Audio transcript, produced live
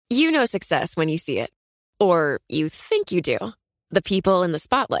You know success when you see it. Or you think you do. The people in the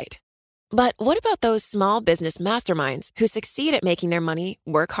spotlight. But what about those small business masterminds who succeed at making their money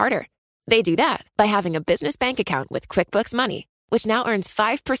work harder? They do that by having a business bank account with QuickBooks Money, which now earns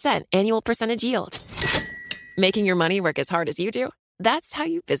 5% annual percentage yield. Making your money work as hard as you do? That's how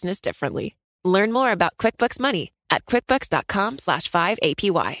you business differently. Learn more about QuickBooks Money at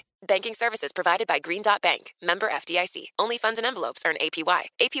quickbooks.com/5APY. Banking services provided by Green Dot Bank. Member FDIC. Only funds and envelopes earn APY.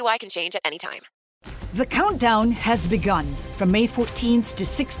 APY can change at any time. The countdown has begun. From May 14th to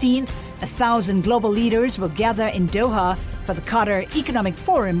 16th, 1,000 global leaders will gather in Doha for the Qatar Economic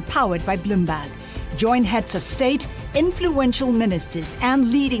Forum powered by Bloomberg. Join heads of state, influential ministers,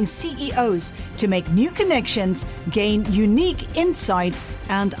 and leading CEOs to make new connections, gain unique insights,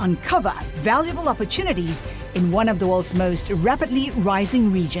 and uncover valuable opportunities in one of the world's most rapidly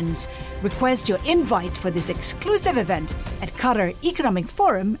rising regions. Request your invite for this exclusive event at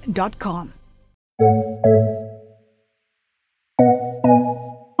QatarEconomicForum.com.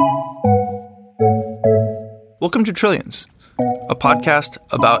 Welcome to Trillions, a podcast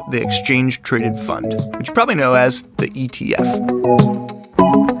about the exchange-traded fund, which you probably know as the ETF.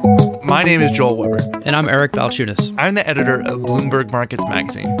 My name is Joel Weber. And I'm Eric Balchunas. I'm the editor of Bloomberg Markets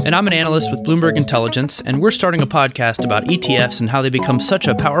Magazine. And I'm an analyst with Bloomberg Intelligence, and we're starting a podcast about ETFs and how they become such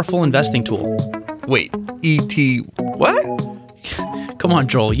a powerful investing tool. Wait, what? Come on,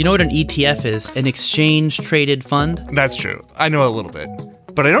 Joel. You know what an ETF is? An exchange-traded fund? That's true. I know a little bit,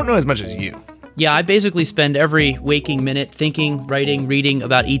 but I don't know as much as you. Yeah, I basically spend every waking minute thinking, writing, reading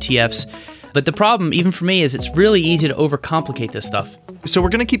about ETFs. But the problem, even for me, is it's really easy to overcomplicate this stuff. So we're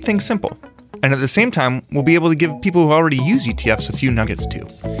going to keep things simple. And at the same time, we'll be able to give people who already use ETFs a few nuggets too.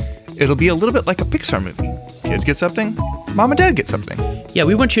 It'll be a little bit like a Pixar movie. Kids get something, mom and dad get something. Yeah,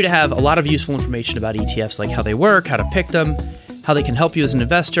 we want you to have a lot of useful information about ETFs, like how they work, how to pick them, how they can help you as an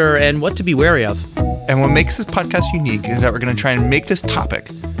investor, and what to be wary of. And what makes this podcast unique is that we're going to try and make this topic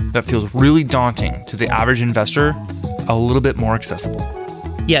that feels really daunting to the average investor a little bit more accessible.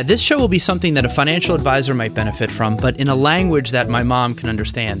 Yeah, this show will be something that a financial advisor might benefit from, but in a language that my mom can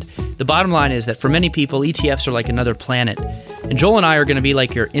understand. The bottom line is that for many people, ETFs are like another planet, and Joel and I are going to be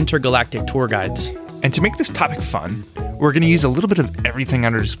like your intergalactic tour guides. And to make this topic fun, we're going to use a little bit of everything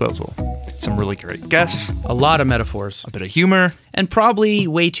at our disposal. Some really great guests, a lot of metaphors, a bit of humor, and probably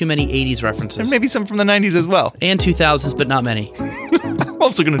way too many 80s references. And maybe some from the 90s as well. And 2000s, but not many. I'm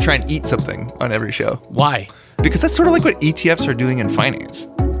also going to try and eat something on every show. Why? Because that's sort of like what ETFs are doing in finance.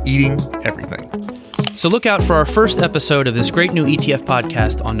 Eating everything. So look out for our first episode of this great new ETF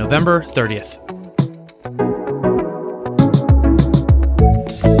podcast on November 30th.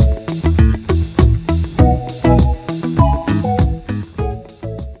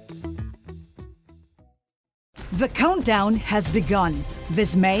 The countdown has begun.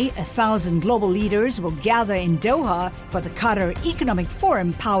 This May, 1,000 global leaders will gather in Doha for the Qatar Economic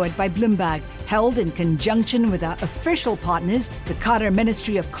Forum powered by Bloomberg, held in conjunction with our official partners, the Qatar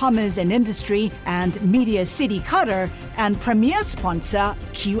Ministry of Commerce and Industry and Media City Qatar, and premier sponsor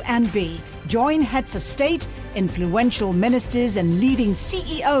QNB. Join heads of state, influential ministers, and leading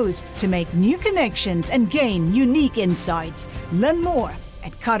CEOs to make new connections and gain unique insights. Learn more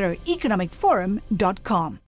at QatarEconomicForum.com.